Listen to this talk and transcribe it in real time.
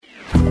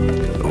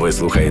Ви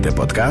слухаєте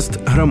подкаст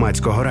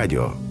Громадського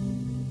радіо.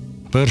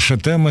 Перша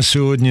тема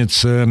сьогодні –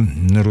 це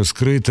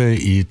нерозкрита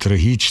і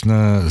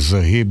трагічна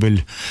загибель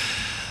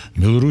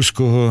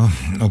білоруського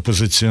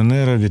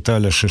опозиціонера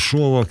Віталія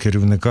Шишова,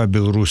 керівника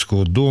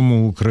Білоруського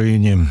дому в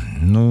Україні.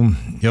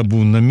 Я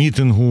був на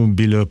мітингу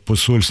біля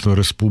посольства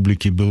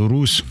Республіки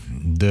Білорусь,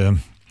 де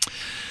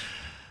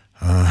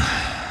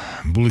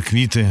були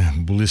квіти,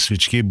 були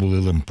свічки, були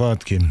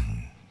лампадки,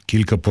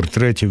 кілька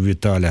портретів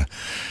Віталя,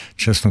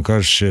 чесно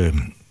кажучи,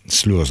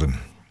 сльози.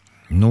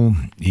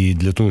 І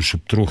для того,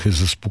 щоб трохи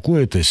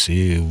заспокоїтись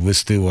і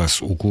ввести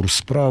вас у курс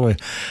справи,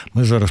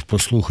 ми зараз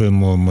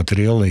послухаємо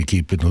матеріали,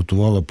 які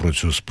підготувала про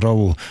цю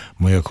справу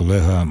моя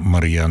колега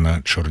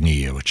Мар'яна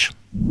Чорнієвич.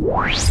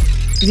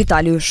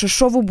 Віталію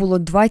Шишову було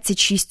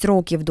 26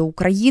 років. До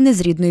України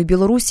з рідної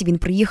Білорусі він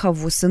приїхав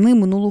восени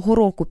минулого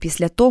року,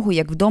 після того,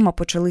 як вдома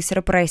почались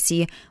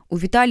репресії. У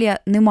Віталія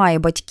немає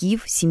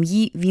батьків,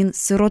 сім'ї, він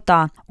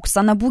сирота.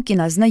 Оксана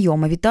Букіна,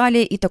 знайома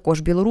Віталія і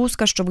також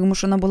білоруска, що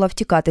вимушена була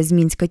втікати з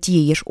Мінська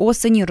тієї ж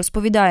осені,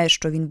 розповідає,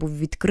 що він був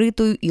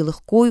відкритою і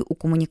легкою у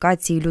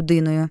комунікації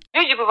людиною.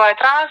 Люди бувають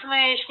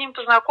різні, з ним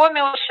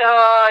познайомився,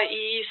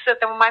 і з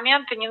цього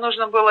моменту не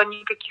потрібно було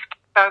ніяких.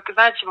 Как,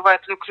 знаете, бывает,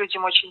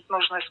 людям очень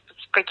нужны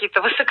какие-то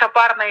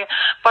высокопарные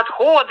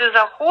подходы,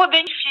 заходы.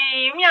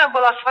 И у меня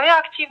была своя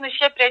активность,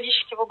 я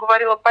периодически его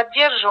говорила,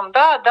 поддержим,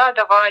 да,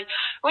 давай.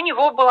 У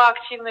него была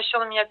активность,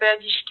 он меня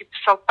периодически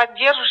писал,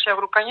 поддержишь? Я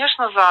говорю,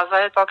 конечно, за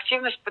эту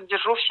активность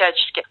поддержу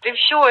всячески. И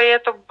все, и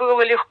это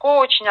было легко,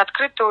 очень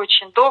открытый,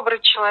 очень добрый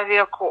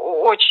человек,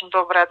 очень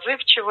добрый,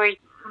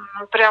 отзывчивый.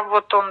 Прям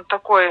вот он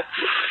такой,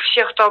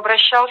 всех, кто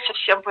обращался,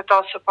 всем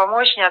пытался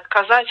помочь, не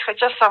отказать,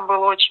 хотя сам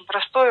был очень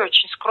простой,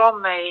 очень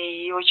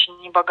скромный и очень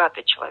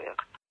небогатый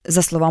человек.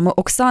 За словами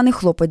Оксани,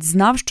 хлопець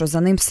знав, що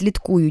за ним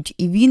слідкують,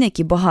 і він, як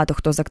і багато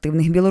хто з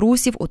активних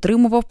білорусів,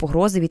 отримував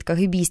погрози від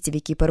кагебістів,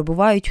 які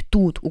перебувають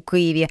тут, у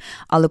Києві.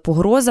 Але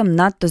погрозам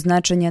надто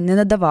значення не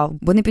надавав,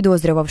 бо не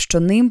підозрював, що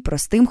ним,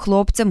 простим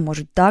хлопцем,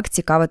 можуть так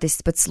цікавитись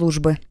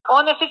спецслужби.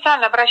 Он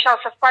официально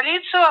обращался в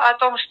полицию о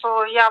том, что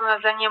явно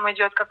за ним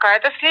идет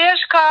какая-то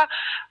слежка.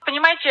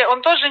 Понимаете, он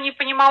тоже не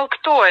понимал,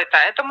 кто это.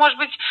 Это, может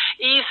быть,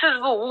 и с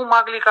СБУ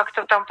могли как-то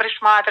там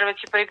присматривать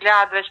и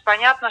приглядывать.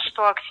 Понятно, что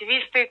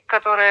активисты,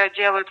 которые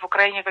делают в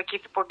Украине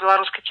какие-то по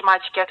белорусской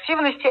тематике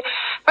активности.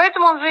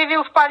 Поэтому он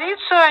заявил в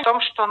полицию о том,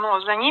 что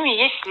за ними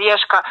есть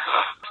слежка,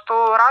 что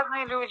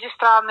разные люди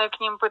странные к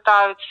ним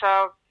пытаются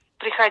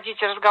приходить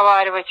и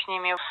разговаривать с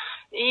ними.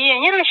 І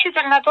вони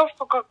розраховували на те,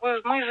 що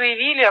ми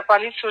заявили, а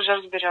поліція вже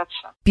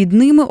розбереться. Під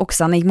ними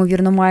Оксана,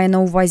 ймовірно, має на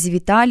увазі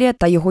Віталія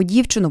та його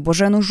дівчину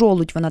Божену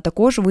Жолудь. Вона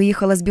також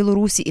виїхала з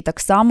Білорусі і так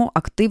само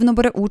активно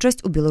бере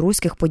участь у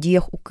білоруських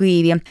подіях у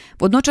Києві.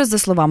 Водночас, за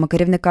словами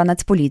керівника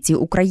Нацполіції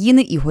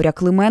України Ігоря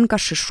Клименка,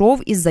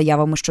 Шишов із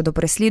заявами щодо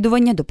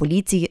переслідування до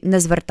поліції не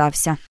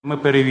звертався. Ми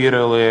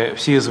перевірили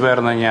всі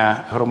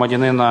звернення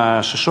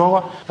громадянина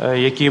Шишова,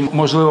 які,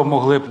 можливо,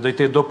 могли б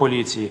дійти до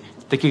поліції.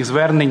 Таких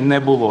звернень не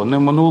було ні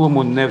в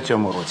минулому, ні в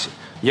цьому році.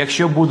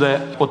 Якщо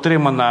буде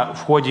отримана в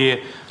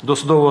ході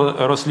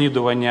досудового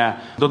розслідування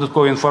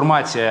додаткова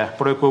інформація,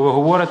 про яку ви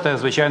говорите,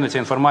 звичайно, ця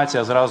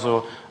інформація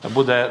зразу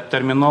буде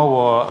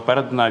терміново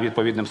передана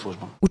відповідним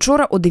службам.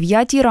 Учора о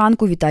 9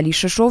 ранку Віталій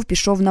Шишов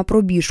пішов на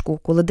пробіжку.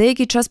 Коли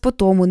деякий час по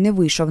тому не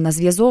вийшов на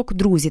зв'язок,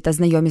 друзі та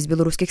знайомі з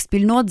білоруських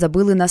спільнот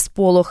забили на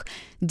сполох.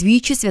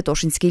 Двічі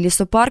Святошинський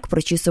лісопарк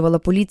прочісувала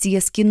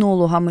поліція з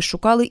кінологами,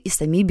 шукали і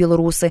самі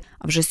білоруси.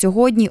 А вже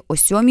сьогодні о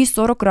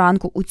 7:40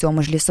 ранку у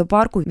цьому ж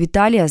лісопарку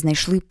Віталія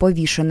знайшли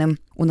повішеним.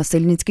 У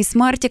насильницькій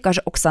смерті,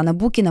 каже Оксана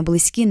Букіна,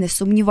 близькі не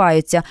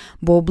сумніваються,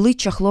 бо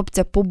обличчя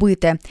хлопця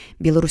побите.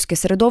 Білоруське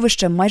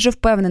середовище майже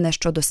впевнене,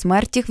 що до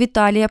смерті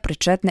Віталія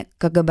причетне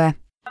КДБ.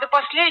 До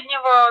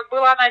последнего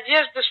была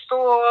надежда, что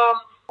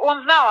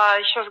он знал,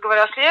 еще раз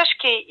говоря, о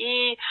слежке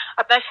и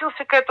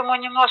относился к этому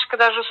немножко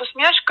даже с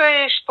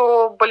усмешкой,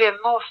 что,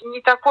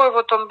 не такой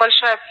вот он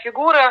большая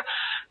фигура,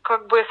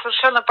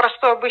 совершенно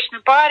простой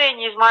обычный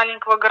парень из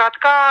маленького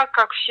городка,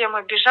 как все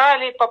мы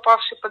бежали,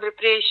 попавшие под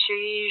репрессию,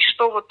 и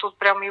что вот тут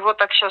прям его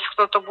так сейчас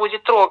кто-то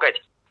будет трогать.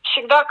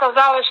 Всегда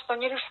казалось, что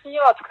не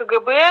рискнет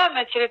КГБ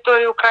на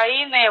территории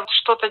Украины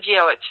что-то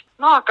делать.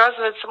 Но,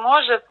 оказывается,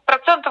 может.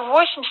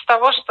 80%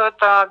 того, что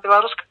это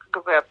белорусское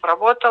КГБ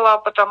поработало,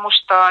 потому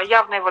что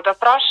явно его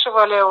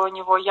допрашивали, у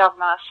него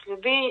явно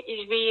следы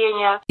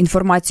избиения.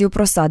 Інформацію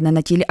про садне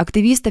на тілі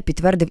активіста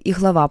підтвердив і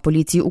глава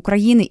поліції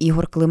України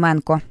Ігор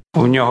Клименко.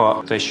 У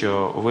нього те,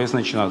 що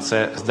визначено,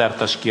 це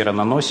здерта шкіра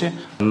на носі,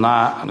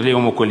 на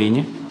лівому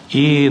коліні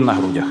і на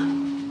грудях.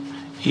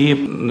 І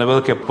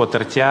невелике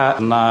потертя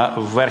на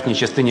верхній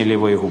частині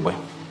лівої губи.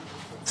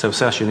 Це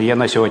все, що є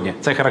на сьогодні.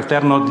 Це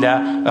характерно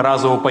для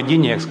разового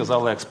падіння, як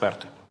сказали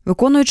експерти.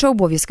 Виконуюча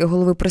обов'язки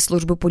голови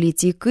прес-служби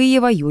поліції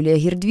Києва Юлія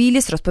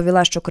Гірдвіліс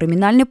розповіла, що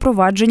кримінальне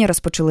провадження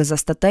розпочали за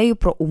статтею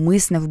про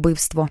умисне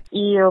вбивство.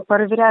 І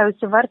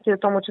перевіряються версії, в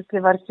тому числі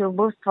версію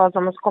вбивства,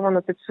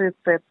 замасковано під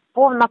суїцид.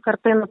 Повна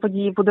картина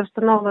події буде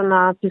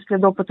встановлена після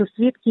допиту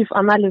свідків,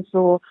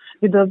 аналізу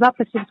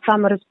відеозаписів з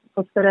камери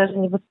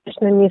спостереження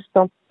 «Безпечне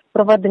місто».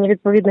 проведення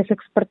відповідних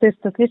експертиз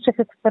та слідчих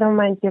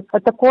експериментів. А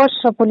також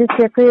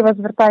поліція Києва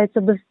звертається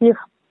до всіх,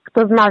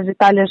 хто знав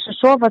Віталія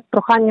Шишова, з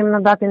проханням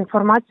надати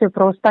інформацію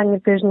про останні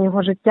тижні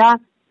його життя,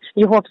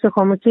 його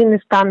психоемоційний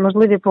стан,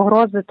 можливі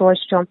погрози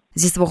тощо.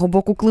 Зі свого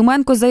боку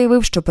Клименко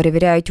заявив, що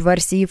перевіряють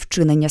версії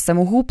вчинення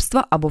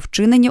самогубства або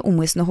вчинення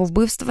умисного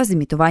вбивства з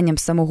імітуванням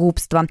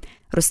самогубства.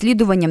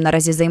 Розслідуванням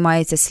наразі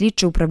займається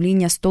слідче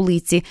управління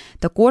столиці.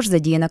 Також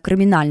задіяна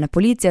кримінальна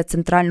поліція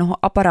центрального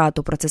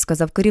апарату, про це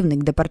сказав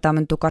керівник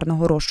департаменту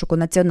карного розшуку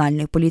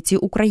Національної поліції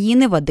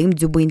України Вадим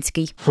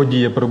Дзюбинський.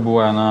 Подія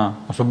перебуває на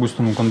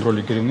особистому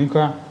контролі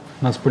керівника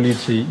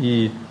Нацполіції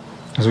і,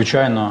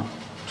 звичайно,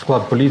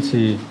 склад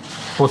поліції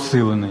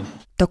посилений.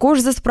 Також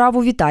за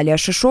справу Віталія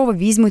Шишова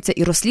візьмуться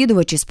і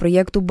розслідувачі з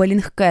проєкту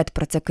 «Белінгкет».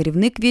 Про це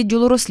керівник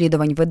відділу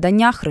розслідувань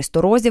видання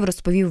Христо Розів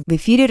розповів в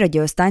ефірі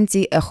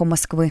радіостанції «Эхо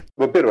Москви».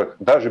 Во-первых,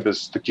 даже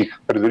без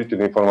таких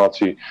предварительных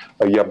информаций,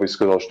 я бы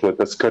сказал, что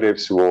это, скорее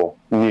всего,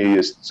 не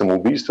есть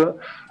самоубийство.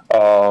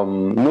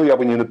 Но я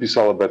бы не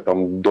написал об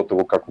этом до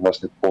того, как у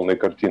нас нет полной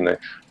картины.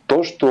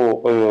 То,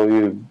 что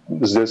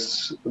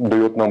здесь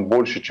дает нам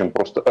больше, чем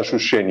просто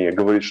ощущение,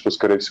 говорит, что,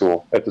 скорее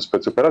всего, это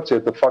спецоперация,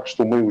 это факт,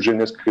 что мы уже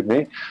несколько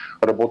дней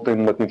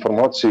работаем над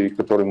информацией,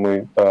 которой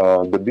мы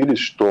добились,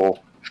 что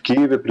в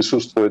Киеве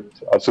присутствуют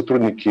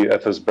сотрудники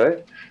ФСБ,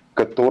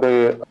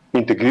 которые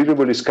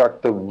интегрировались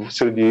как-то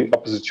среди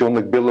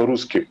оппозиционных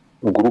белорусских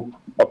групп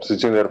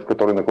оппозиционеров,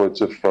 которые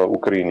находятся в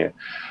Украине.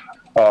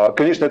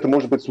 Конечно, это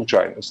может быть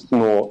случайность,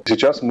 но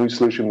сейчас мы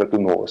слышим эту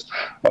новость.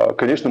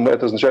 Конечно,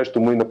 это означает, что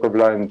мы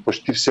направляем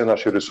почти все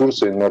наши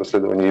ресурсы на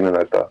расследование именно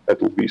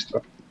это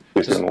убийство,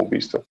 если оно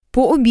убийство.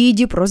 По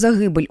обіді про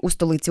загибель у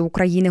столиці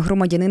України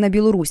громадянина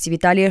Білорусі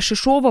Віталія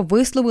Шишова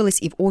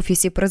висловились і в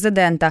Офісі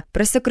президента.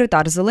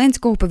 Прес-секретар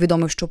Зеленського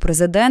повідомив, що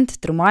президент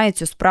тримає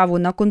цю справу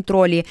на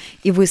контролі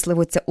і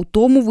висловиться у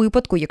тому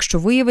випадку, якщо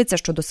виявиться,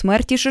 що до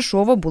смерті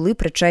Шишова були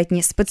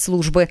причетні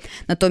спецслужби.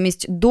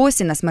 Натомість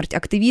досі на смерть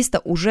активіста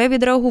уже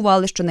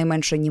відреагували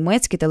щонайменше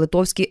німецькі та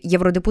литовські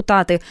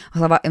євродепутати,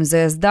 глава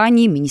МЗС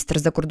Данії, міністр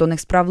закордонних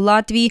справ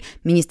Латвії,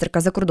 міністерка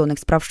закордонних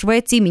справ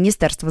Швеції,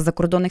 Міністерство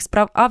закордонних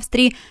справ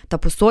Австрії та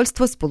посольство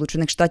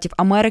Сполучених Штатів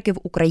Америки в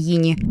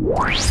Україні.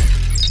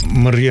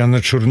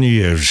 Мар'яна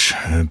Чорнієвич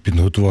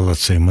підготувала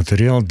цей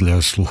матеріал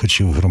для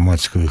слухачів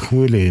громадської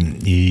хвилі.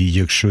 І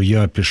якщо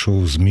я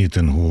пішов з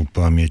мітингу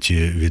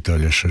пам'яті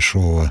Віталія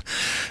Шишова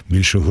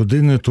більше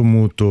години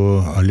тому,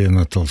 то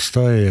Алена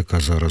Талстая, яка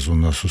зараз у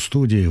нас у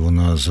студії,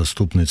 вона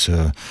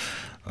заступниця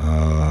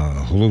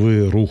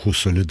голови руху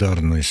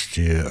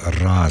солідарності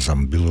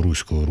 «Разом»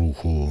 білоруського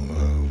руху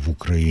в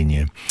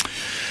Україні,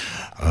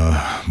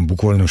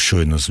 буквально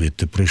щойно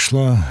звідти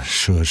прийшла,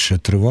 що ще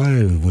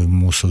триває, ви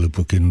мусили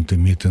покинути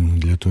мітинг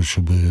для того,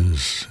 щоб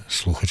з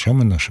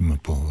слухачами нашими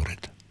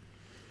поговорити.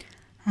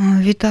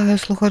 Вітаю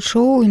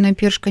слухачоў, і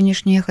найперш,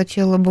 канешне, я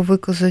хацела бы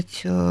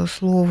выказаць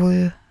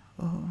словы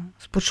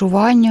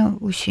спачування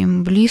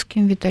усім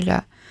блізкім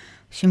Віталя,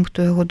 усім,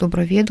 хто яго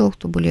добра ведаў,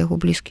 хто былі яго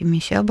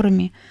блізкімі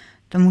сябрамі,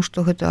 таму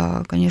што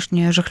гэта,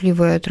 канешне,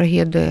 жахлівая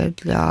трагедыя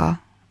для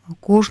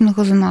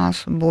кожнага з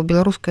нас, бо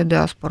беларуская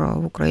дыаспора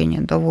в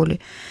Украіне даволі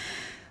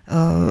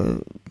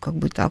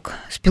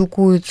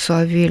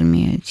спілкуецца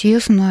вельмі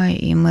цесна,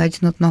 і мы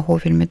адзін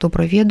аднаго вельмі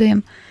добра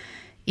ведаем.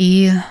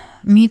 І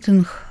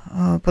мітынг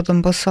пад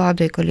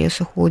амбасадай, калі я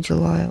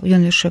сыходзіла,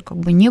 ён яшчэ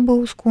не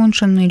быў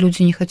скончаны,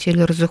 людзі не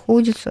хацелі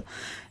разыходзіцца,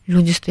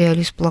 людзі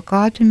стаялі з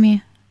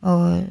плакатамі,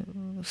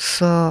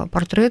 з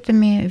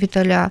партрэтамі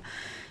Віталя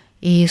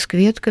і з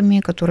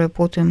кветкамі, которые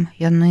потым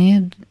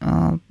яны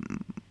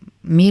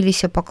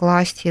меліся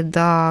пакласці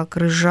да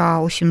крыжа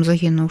усім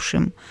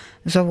загінуўшым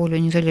за волю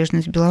і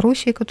незалежнасць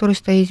Беларусі, который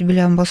стаіць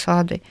біля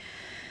амбасады.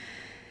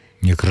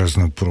 Якраз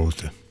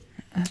напроти.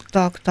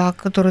 Так,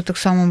 который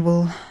таксама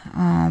быў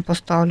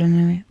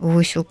пастаўлены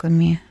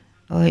высілкамі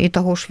і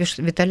таго ж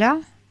Віталя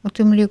у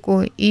тым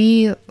ліку.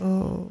 І,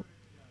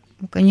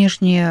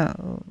 канешне,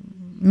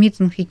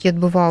 мітынг, які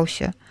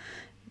адбываўся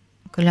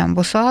каля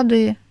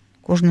амбасады,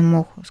 кожны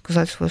мог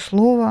сказаць сваё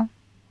слова.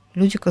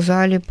 Людзі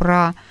казалі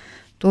пра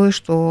тое,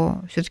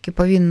 што все-таки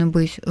павінны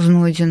быць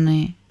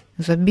знойдзены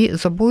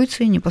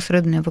забойцы,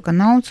 непасрэдныя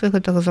выканаўцы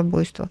гэтага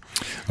забойства.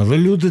 Але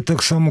люди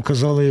так само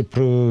казали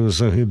про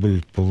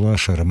загибель Павла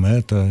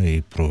Шеремета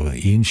і про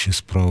інші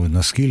справи.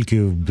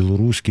 Наскільки в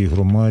білоруській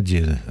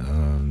громаді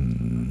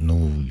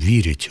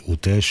вірять у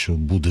те, що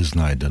буде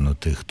знайдено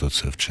тих, хто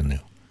це вчинив?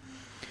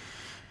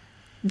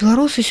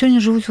 Беларусы сёння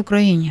жывуць в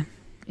Україні.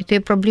 І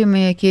тыя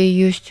праблемы,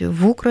 якія ёсць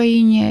в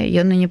Украіне,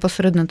 яны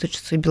непасрэдна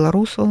тычацца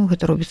беларусаў,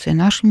 гэта робіцца і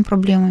нашымі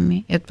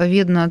праблемамі. І,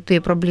 адпаведна,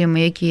 тыя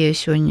праблемы, якія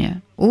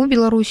сёння у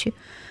Беларусі,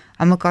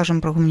 а мы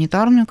кажам пра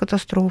гуманітарную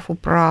катастрофу,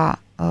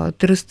 пра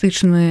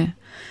тэрарыстычны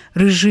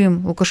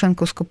рэжым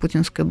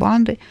лукашэнкаўска-пуцінскай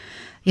банды,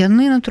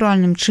 яны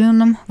натуральным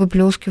чынам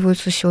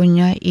выплёсківаюцца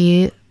сёння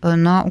і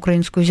на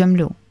украінскую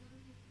зямлю,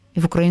 і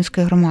в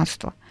украінскае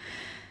грамадства.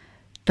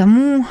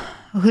 Таму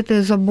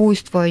гэтае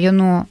забойства,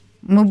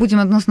 мы будзем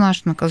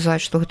адназначна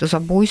казаць, што гэта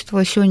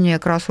забойства. Сёння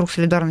якраз рух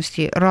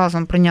салідарнасці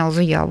разам прыняў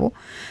заяву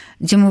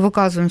дзе мы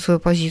выказваем сваю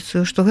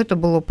пазіцыю, што гэта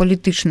было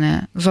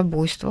палітычнае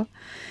забойства.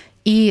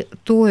 І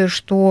тое,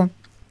 што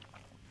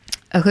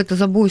гэта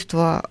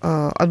забойства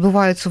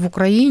адбываецца в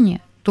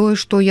Україні, тое,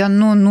 што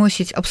яно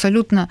носіць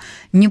абсалютна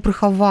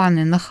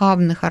непрыхаваны,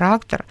 нахабны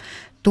характар,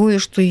 тое,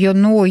 што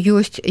яно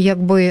ёсць як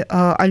бы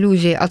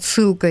алюзіяй,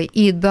 адсылкай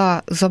і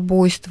да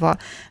забойства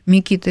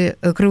Мікіты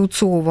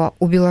Крыўцова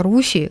ў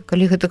Беларусі,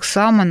 калі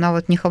гэтаксама,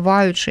 нават не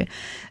хаваючы,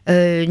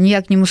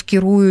 ніяк не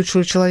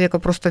маскіруючы, чалавека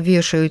проста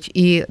вешаюць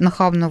і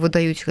нахабна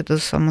выдаюць гэта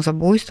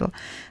самазабойства,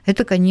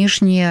 гэта,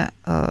 канешне,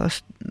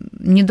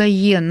 не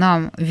дае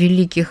нам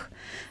вялікіх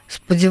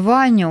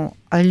спадзяванняў,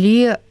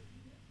 але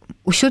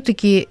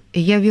ўсё-такі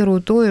я веру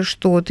ў тое,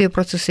 што тыя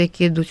працэсы,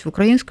 якія ідуць в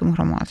украінскім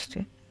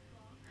грамадстве,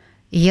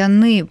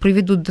 яны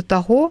прывядуць да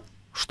таго,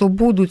 што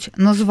будуць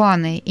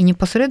названыя і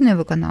непасрэдныя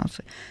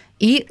выканаўцы,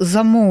 і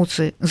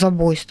замоўцы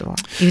забойства.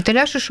 І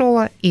Віталія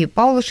Шишова, і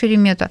Паўла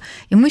Шеремета.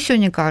 І мы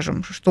сёння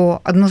кажам,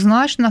 што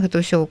адназначна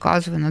гэта ўсё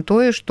указвае на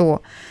тое,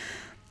 што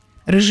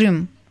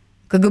рэжым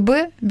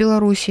КДБ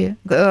Білорусі,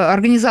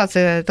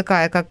 організацыя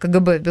такая, как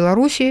КДБ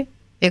Білорусі,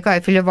 якая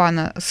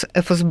афілявана з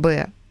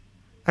ФСБ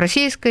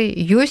Російскай,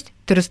 ёсць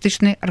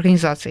тэрарыстычнай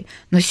арганізацыяй.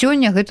 На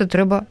сёння гэта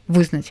трэба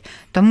вызнаць,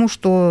 таму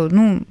што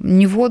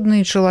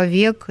ніводны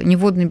чалавек,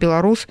 ніводны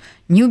беларус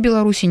ні ў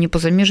Беларусі, ні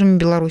па-за межамі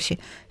Беларусі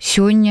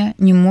сёння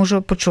не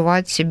можа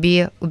пачуваць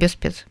сябе ў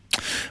бяспецы.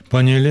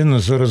 Пані Олено,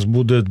 зараз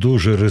буде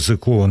дуже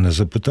ризиковане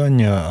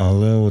запитання,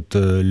 але от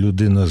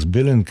людина з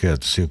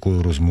Bellingcat, з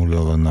якою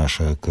розмовляла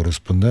наша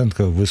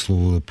кореспондентка,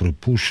 висловила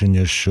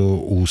припущення, що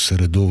у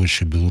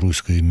середовище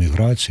білоруської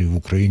імміграції в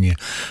Україні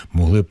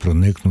могли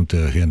проникнути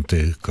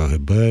агенти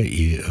КГБ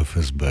і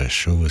ФСБ.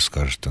 Що ви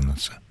скажете на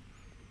це?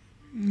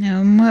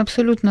 Ми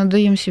абсолютно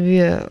даємо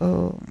собі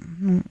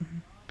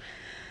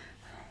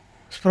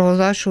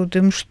справоздачу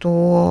тим,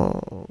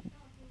 що,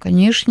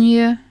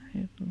 звісно,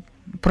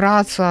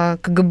 праца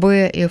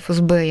КГБ і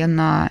ФСБ,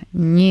 яна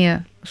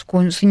не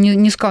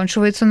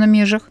скончваецца на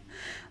межах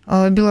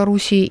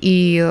Беларусі,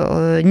 і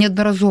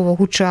неаднаразова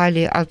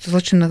гучалі ад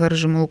злачыннага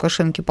рэжыму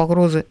Лукашэнкі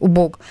пагрозы ў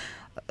бок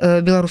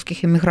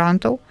беларускіх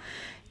эмігрантаў.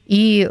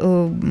 І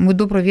мы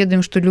добра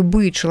ведаем, што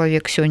любы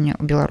чалавек сёння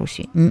ў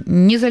Беларусі,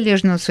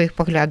 незалежна ад сваіх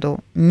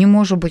паглядаў, не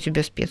можа быць у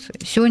бяспецы.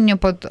 Сёння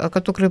пад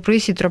каток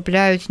рэпрэсій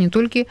трапляюць не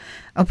толькі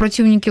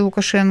праціўнікі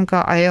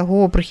Лукашэнка, а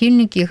яго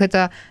прыхільнікі.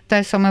 Гэта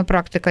тая самая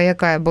практыка,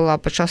 якая была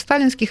падчас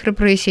сталінскіх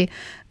рэпрэсій,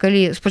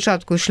 калі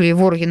спачатку ішлі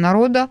ворагі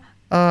народа,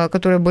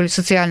 которые былі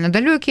сацыяльна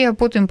далёкія, а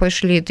потым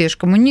пайшлі тыя ж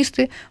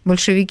камуністы,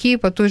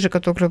 бальшавікі па той жа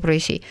каток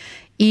рэпрэсій.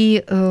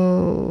 І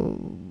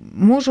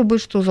можа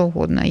быць што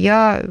заўгодна.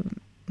 Я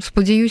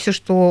спадзяюся,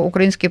 што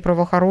украінскія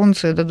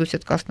праваахаронцы дадуць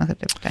адказ на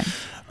гэтае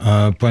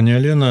пытанне. Пані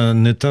Олена,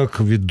 не так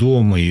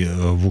відомий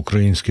в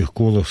українських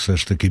колах все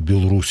ж таки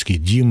Білоруський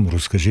дім.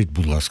 Розкажіть,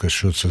 будь ласка,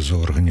 що це за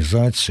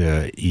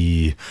організація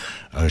і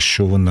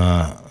що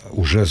вона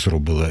вже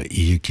зробила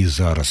і які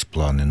зараз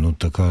плани? Ну,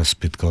 така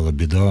спіткала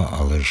біда,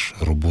 але ж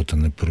робота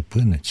не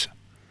припиниться.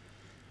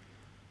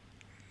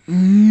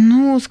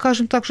 Ну,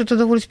 скажем так, що це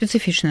доволі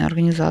специфічна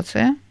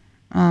організація.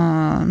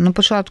 На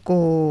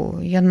початку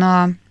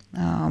яна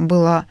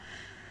была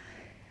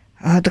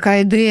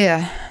такая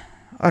ідэя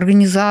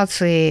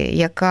арганізацыі,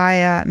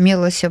 якая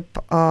мелася б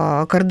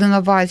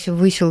каардынаваць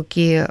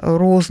высілкі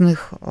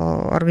розных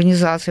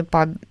арганізацый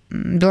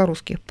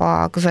беларускіх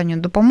па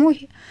аказанню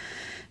дапамогі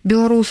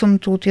беларусам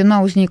тут.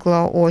 Яна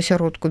ўзнікла ў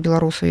асяродку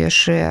беларусаў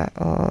яшчэ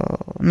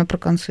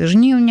напрыканцы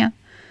жніўня.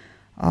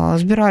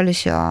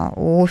 Збіраліся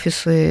ў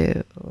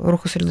офісы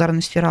руху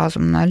салідарнасці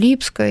разам на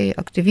Ліпскай,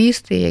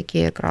 актывісты,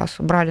 якія якраз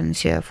бралі на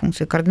себе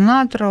функцыі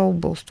каардынатараў,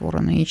 быў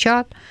створаны і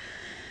чат.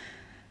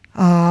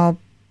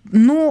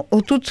 Ну,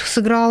 тут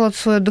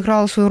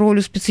адыграла сваю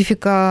ролю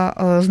спецыфіка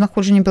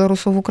знаходжання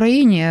беларусаў в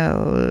Україні.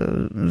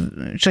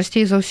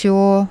 Часцей за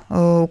ўсё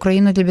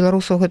Украіна для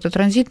беларусаў гэта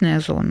транзітная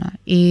зона.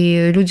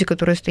 І людзі,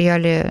 которые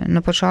стаялі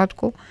на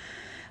пачатку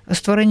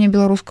стварэння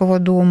беларускага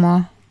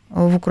дома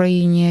в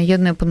Украине,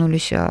 яны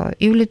апынуліся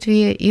і в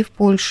Літве, і в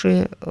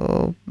Польшы.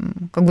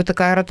 Как бы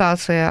такая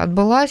ротацыя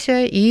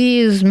адбылася,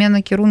 і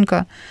змена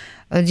кірунка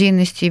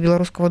дзейнасці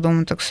беларускага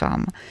дома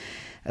таксама.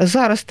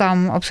 Зараз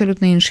там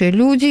абсалютна іншыя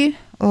людзі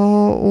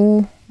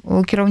у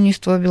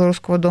кіраўніцтва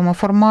беларускага дома.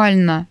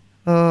 Фармальна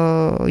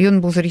ён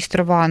быў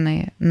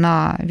зарэгістраваны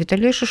на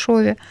Віталіі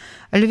Шишове,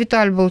 але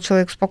Віталь быў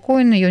чалавек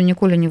спакойны, ён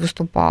ніколі не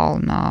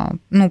выступаў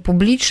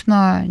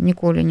публічна,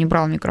 ніколі не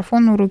браў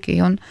мікрафон у рукі,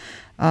 ён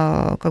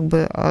как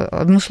бы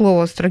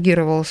адмыслова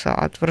адстрагіраваўся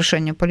ад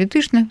вырашэння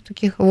палітычных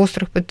такіх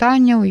вострых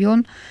пытанняў.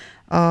 Ён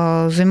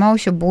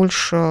займаўся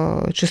больш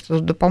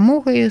чыста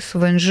дапамогай з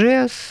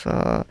ВНЖ, з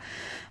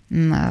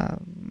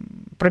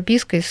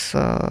прапіскай, з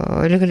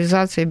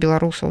легалізацыяй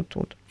беларусаў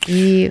тут.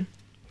 І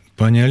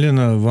Пані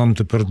Олена, вам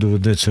тепер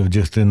доведеться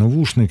вдягти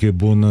навушники,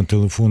 бо на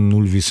телефон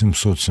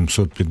 0800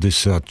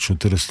 750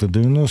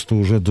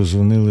 490 вже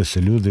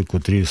дозвонилися люди,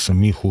 котрі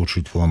самі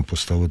хочуть вам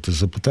поставити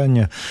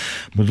запитання.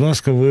 Будь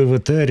ласка, ви в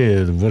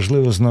етері.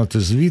 Важливо знати,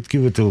 звідки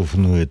ви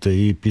телефонуєте,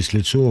 і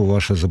після цього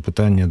ваше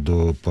запитання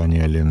до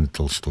пані Олени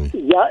Толстої.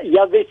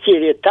 Я в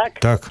ефірі, так?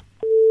 Так.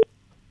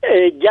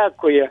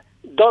 Дякую.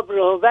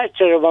 Доброго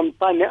вечора вам,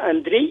 пане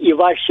Андрій, і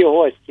ваші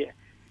гості.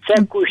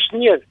 Це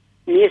Кушнір,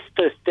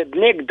 місто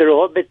Стебник,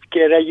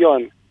 Дрогобицький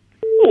район.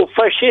 У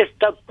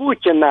фашиста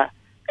Путіна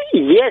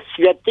є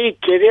святий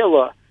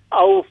Кирило,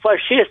 а у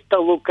фашиста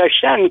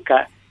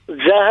Лукашенка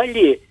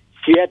взагалі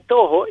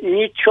святого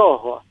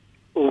нічого.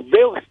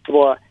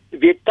 Вбивство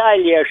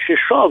Віталія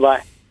Шишова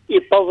і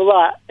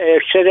Павла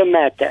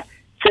Шеремета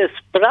 – це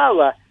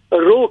справа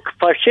рук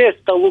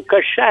фашиста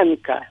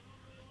Лукашенка.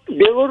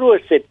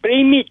 Білоруси,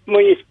 прийміть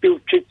мої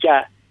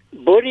співчуття.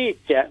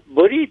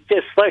 Боріться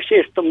з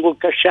фашистом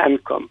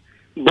Лукашенком.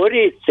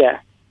 Боріться.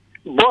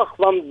 Бог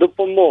вам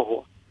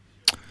допомогу.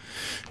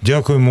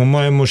 Дякуємо.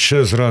 Маємо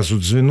ще зразу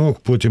дзвінок,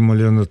 потім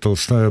Олена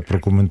Талстая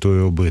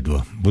прокоментує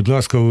обидва. Будь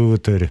ласка, ви в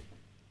етері.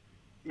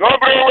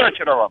 Доброго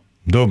вечора вам.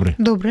 Добре.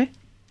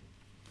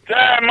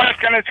 Це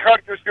мешканець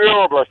Харківської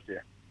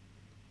області.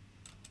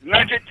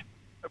 Значить,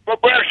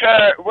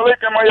 по-перше,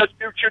 велике моє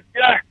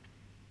співчуття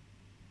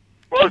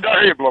по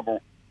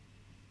загиблому.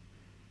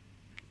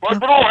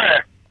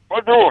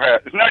 По-друге,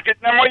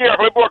 значить, на моє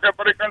глибоке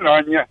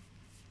переконання,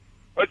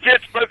 оці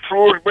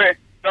спецслужби,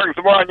 так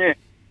звані,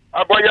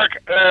 або як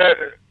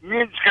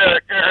Мінське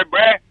КДБ,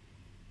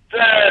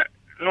 це,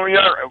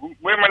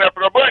 ви мене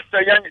пробачте,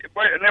 я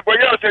не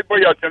боявся і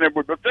боятися не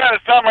буду. Це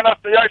саме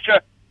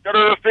настояща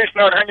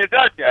терористична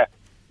організація,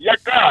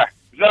 яка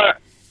за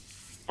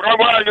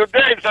права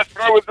людей, за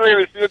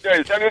справедливість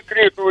людей, за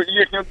відкриту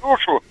їхню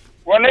душу,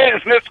 вони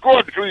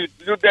знешкоджують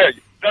людей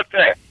за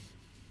це.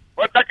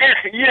 От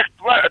таких їх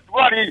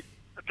тварів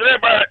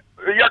треба,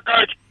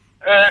 якось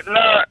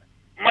на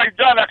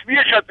майданах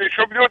вішати,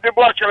 щоб люди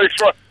бачили,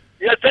 що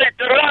є цей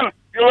тиран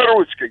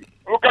білоруський,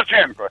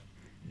 Лукашенко.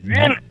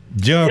 Він...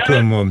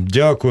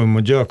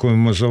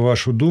 Дякуємо за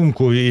вашу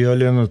думку. І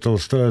Олена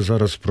Талстая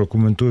зараз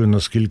прокоментує,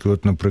 наскільки,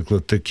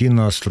 наприклад, такі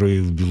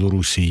настрої в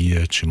Білорусі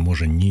є, чи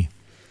може ні.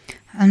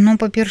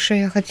 По-перше,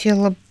 я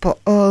хотіла б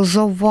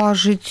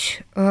зауважити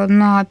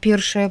на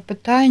перше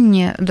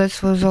питання, дати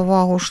свою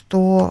заувагу,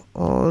 що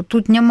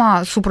тут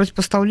нема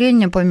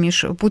супротипоставлення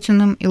поміж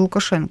Путіним і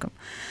Лукашенком.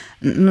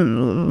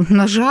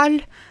 На жаль,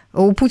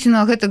 у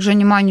Путіна гэтак жа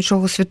няма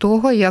нічога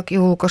святого, як і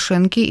у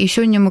Лукашэнкі, і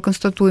сёння мы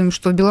канстатуем,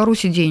 што ў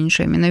Беларусі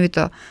дзейнічае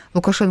менавіта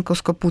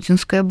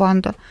лукашэнкаўска-пуцінская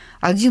банда.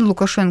 Адзін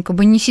Лукашенко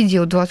бы не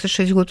сидзеў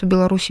 26 год у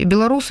Беларусі.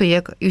 Беларусы,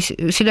 як і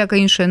усялякая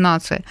іншая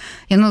нацыя,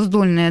 яна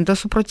здольная да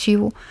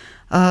супраціву,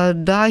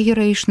 да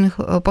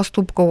гераічных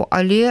паступкаў,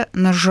 але,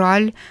 на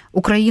жаль,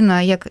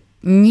 Украіна, як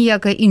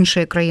ніякая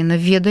іншая краіна,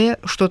 ведае,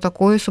 што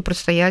такое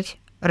супрацьстаяць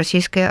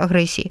расійскай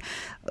агрэсіі.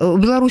 У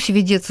Беларусі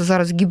вядзецца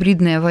зараз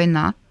гібридная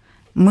вайна,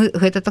 мы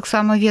гэта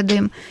таксама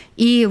ведаем.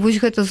 І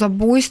вось гэта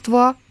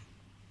забойства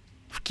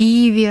в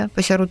Киеве,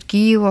 пасярод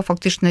Киева,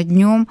 фактычна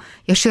днём,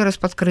 яшчэ раз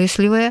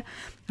падкрэслівае,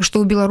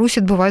 што ў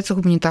Беларусі адбываецца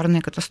гуманітарная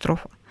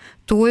катастрофа.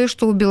 Тое,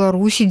 што ў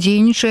Беларусі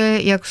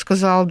дзейнічае, як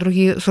сказаў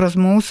другі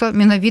суразмоўца,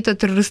 менавіта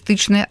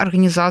тэрарыстычная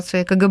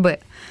арганізацыя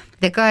КДБ,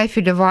 якая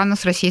афілявана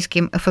з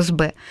расійскім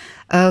ФСБ.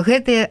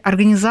 Гэтыя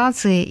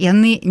арганізацыі,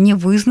 яны не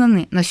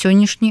вызнаны на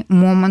сённяшні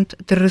момант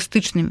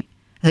тэрарыстычнымі.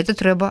 Гэта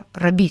трэба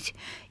рабіць.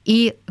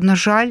 І, на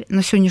жаль,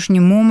 на сённяшні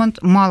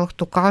момант мала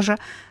хто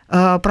кажа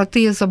пра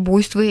тыя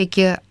забойствы,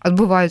 якія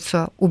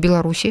адбываюцца ў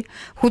Беларусі.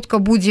 Хутка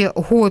будзе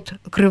год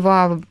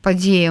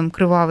падзеям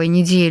крывавай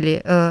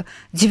нядзелі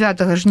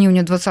 9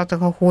 жніўня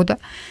 2020 года.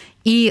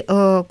 І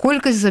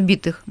колькасць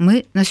забітых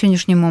мы на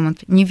сённяшні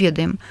момант не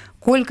ведаем.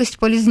 Колькасць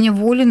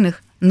палізняволеных,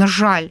 на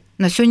жаль,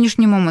 на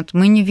сённяшні момант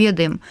мы не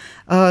ведаем.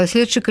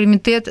 Следчы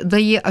камітэт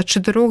дае ад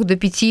 4 до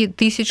 5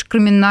 тысяч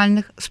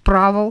крымінальных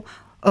справаў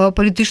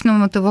палітычна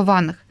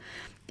матываваных.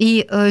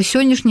 І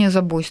сённяшняе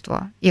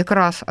забойства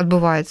якраз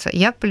адбываецца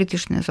як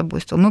палітычнае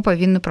забойства. Мы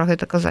павінны пра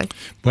гэта казаць.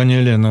 Пані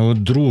Олена,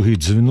 от другий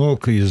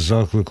дзвінок із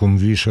закликом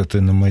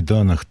вішати на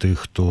майданах тих,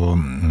 хто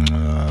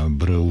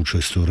бере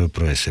участь у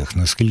репресіях.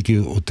 Наскільки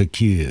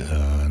отакі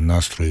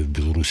настрої в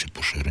Білорусі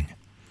поширені?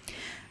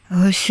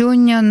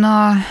 Сёння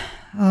на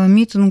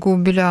мітингу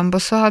біля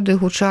амбасади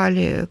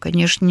гучалі,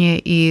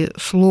 канешне, і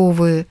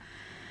словы,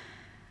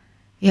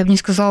 я б не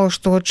сказала,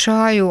 што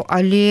адчаю,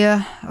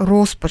 але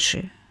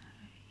роспачы.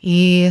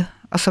 І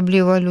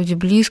асабліва людзі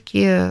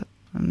блізкія,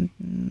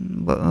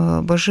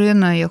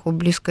 Бажэна, яго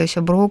блізкая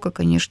сяброўка,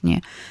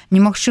 канешне,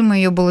 немагчыма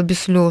яе было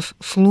без слёз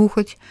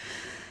слухаць.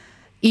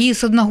 І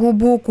з аднаго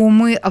боку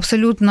мы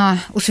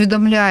абсалютна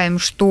усведамляем,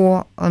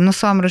 што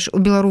насамрэч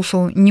у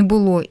беларусаў не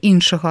было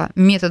іншага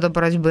метада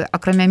барацьбы,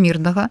 акрамя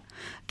мірнага,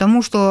 таму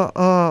што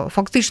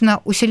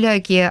фактычна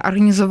усялякія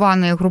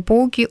арганізаваныя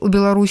групоўкі ў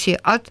Беларусі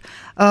ад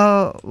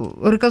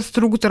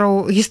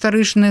рэканструктараў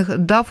гістарычных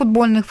да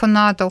футбольных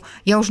фанатаў,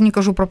 я ўжо не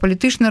кажу пра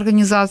палітычныя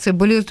арганізацыі,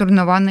 былі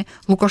зруйнаваны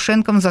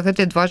Лукашэнкам за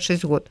гэтыя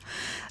 26 год.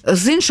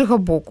 З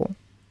іншага боку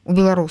у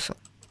беларусаў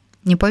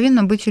не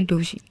павінна быць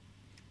ілюзій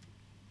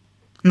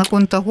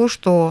наконт таго,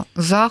 што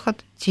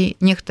Захад ці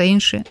нехта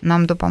іншы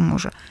нам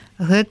дапаможа.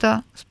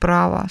 Гэта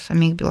справа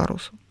саміх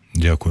беларусаў.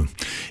 Дякую.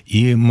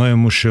 І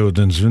маємо ще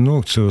один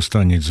дзвінок. Це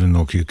останній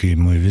дзвінок, який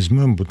ми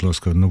візьмемо. Будь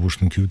ласка,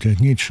 навушники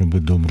втягніть, щоб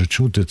добре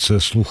чути. Це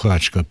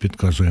слухачка,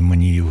 підказує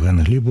мені Євген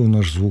Глібов,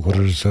 наш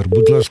звукорежисер.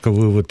 Будь ласка,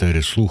 ви в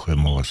етері,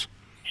 слухаємо вас.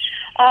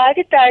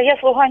 Вітаю, я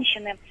з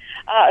Луганщини.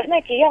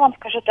 Знаете, я вам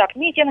скажу так,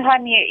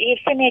 митингами и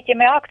всеми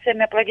этими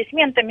акциями,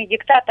 аплодисментами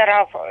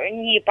диктаторов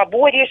не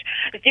поборешь.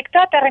 С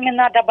диктаторами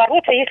надо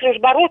бороться, если уж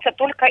бороться,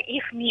 только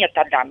их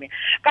методами.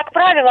 Как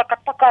правило,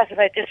 как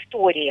показывает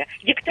история,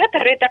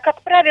 диктаторы это, как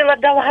правило,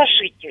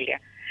 долгожители.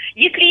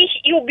 Если их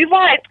и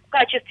убивают в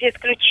качестве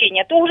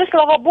исключения, то уже,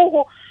 слава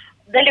богу,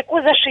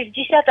 далеко за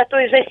 60, а то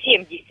и за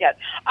 70.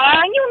 А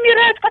они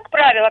умирают, как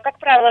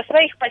правило, в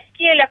своих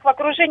постелях, в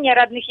окружении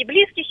родных и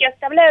близких и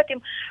оставляют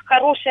им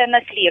хорошее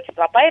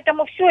наследство.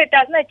 Поэтому все это,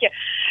 знаете...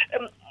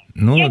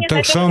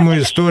 Так само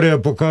історія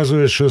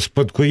показує, що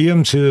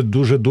спадкоємці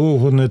дуже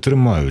довго не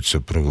тримаються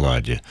при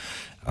владі.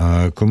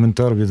 А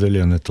коментар від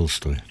Олени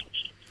Талстої.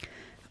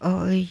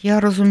 Я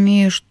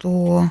розумію,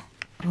 що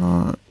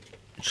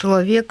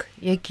чоловік,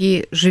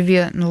 який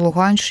живе на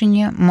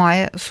Луганщині,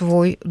 має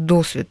свій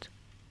досвід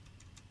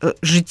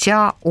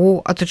життя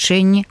у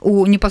оточенні,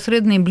 у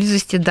непосередній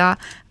близості до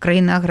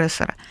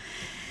країни-агресора.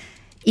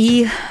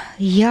 І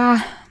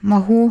я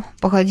можу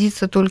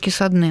погодитися тільки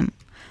з одним,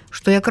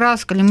 що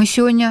якраз, коли ми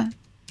сьогодні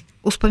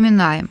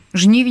успоминаємо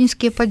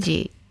жнівеньські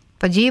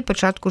події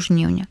початку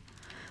жнівня,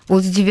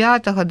 от з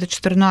 9 до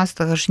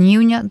 14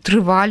 жнівня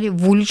тривали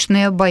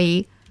вуличні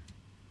бої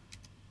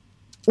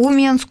у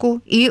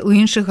Мінську і у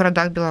інших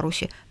городах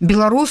Білорусі.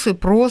 Білоруси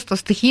просто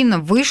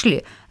стихійно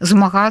вийшли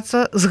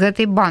змагатися з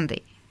гэтай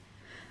бандай.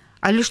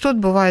 Але што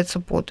адбываецца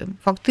потым?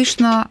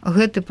 Фактычна,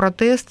 гэты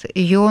пратэст,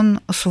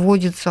 ён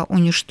сводзіцца ў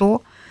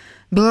нішто.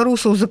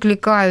 Беларусаў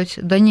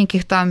заклікаюць да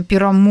нейкіх там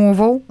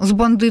перамоваў з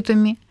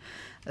бандытамі,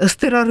 з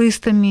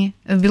тэрарыстамі.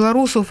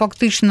 Беларусаў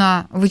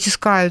фактычна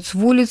выціскаюць з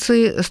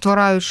вуліцы,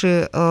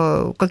 ствараючы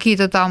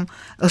какие-то там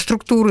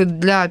структуры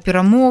для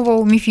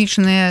перамоваў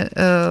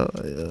міфічныя,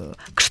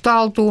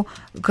 кшталту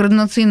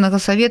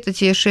коордынацыйнага савета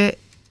ці яшчэ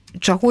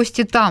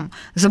чагосьці там,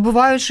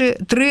 забываючы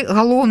 3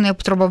 галоўныя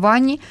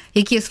патрабаванні,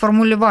 якія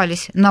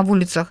сфармуляваліся на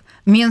вуліцах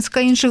Менска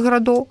і іншых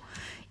гарадоў,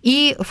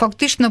 і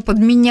фактычна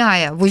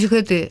падмяняе вось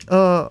гэты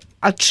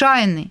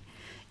адчайны,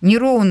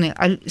 нероўны,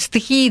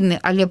 стыхійны,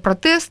 але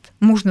пратэст,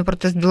 мужны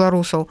пратэст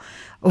беларусаў,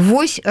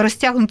 вось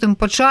расцягнутым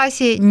па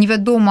часе,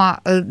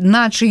 невядома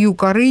на чыю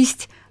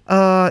карысць,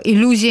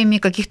 ілюзіямі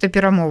каких-то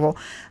перамоваў.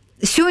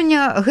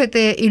 Сёння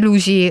гэтыя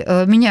ілюзіі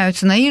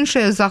мяняюцца на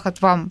іншыя,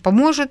 Захад вам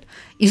паможа,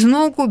 і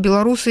зноўку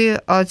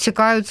беларусы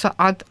адсякаюцца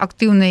ад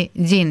актыўнай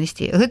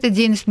дзейнасці. Гэта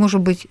дзейнасць можа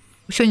быць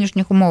у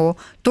сённяшніх умовах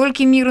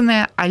толькі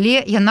мірная, але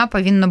яна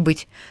павінна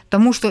быць.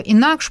 Таму што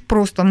інакш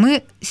проста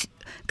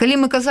калі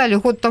мы казалі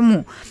год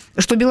таму,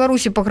 што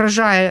Беларусі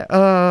пагражае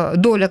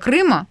доля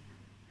Крыма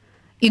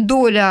і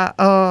доля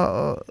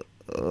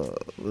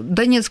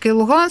Донецка і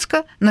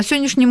Луганска, на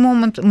сённяшні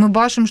момант мы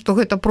бачым, што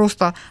гэта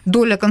проста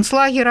доля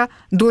канцлагера,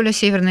 доля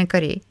Северної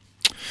Кореї.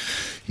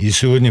 І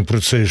сьогодні про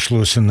це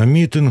йшлося на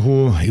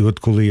мітингу, і от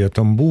коли я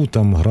там був,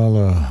 там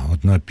грала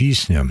одна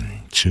пісня,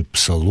 чи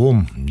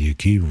псалом,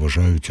 який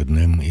вважають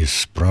одним із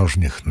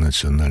справжніх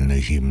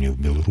національних гімнів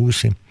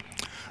Білорусі.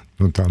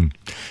 Там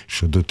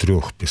щодо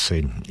 3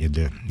 пісень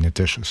іде не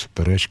те, що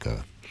суперечка,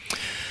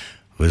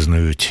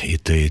 визнають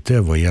і те,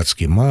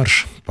 вояцький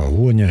марш,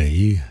 погоня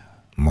і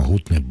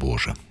 «Могутне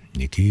Боже»,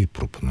 який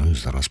пропоную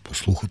зараз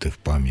послухати в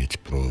пам'ять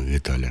про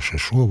Віталія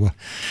Шишова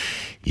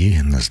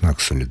і на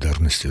знак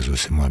солідарності з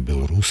усіма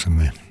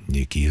білорусами,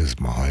 які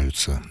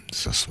змагаються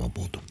за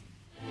свободу.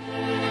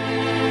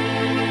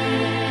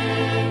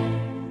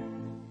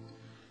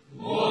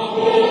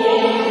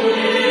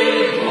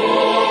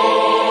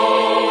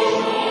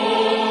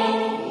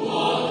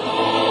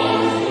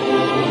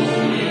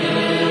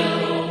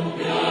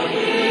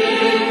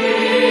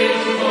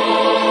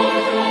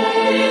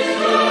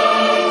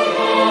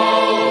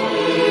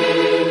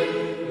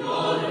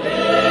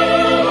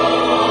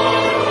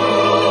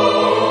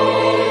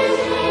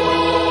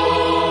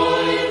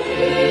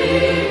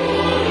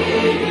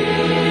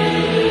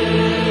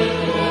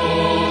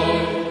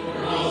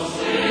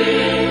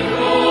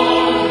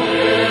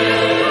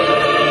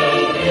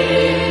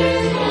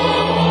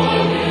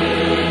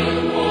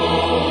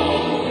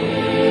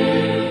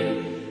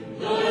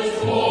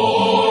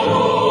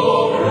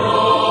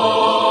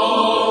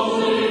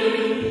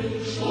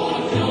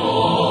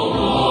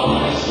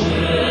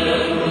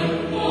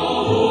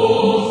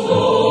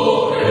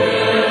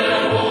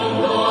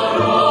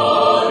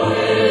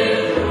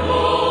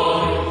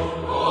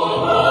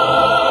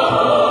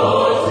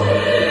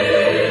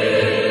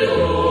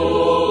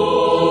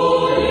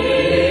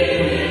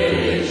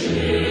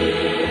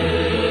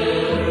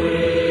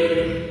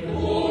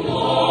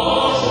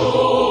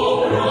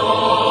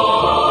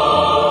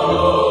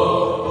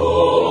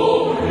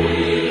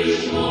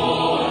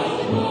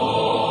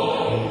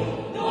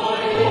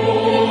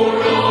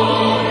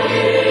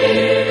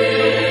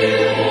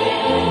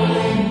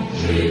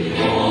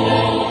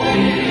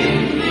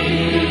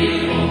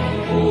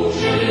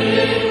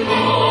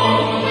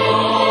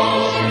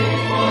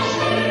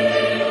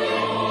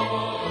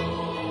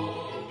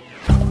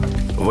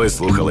 Ви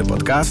слухали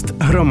подкаст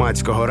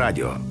Громадського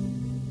радіо.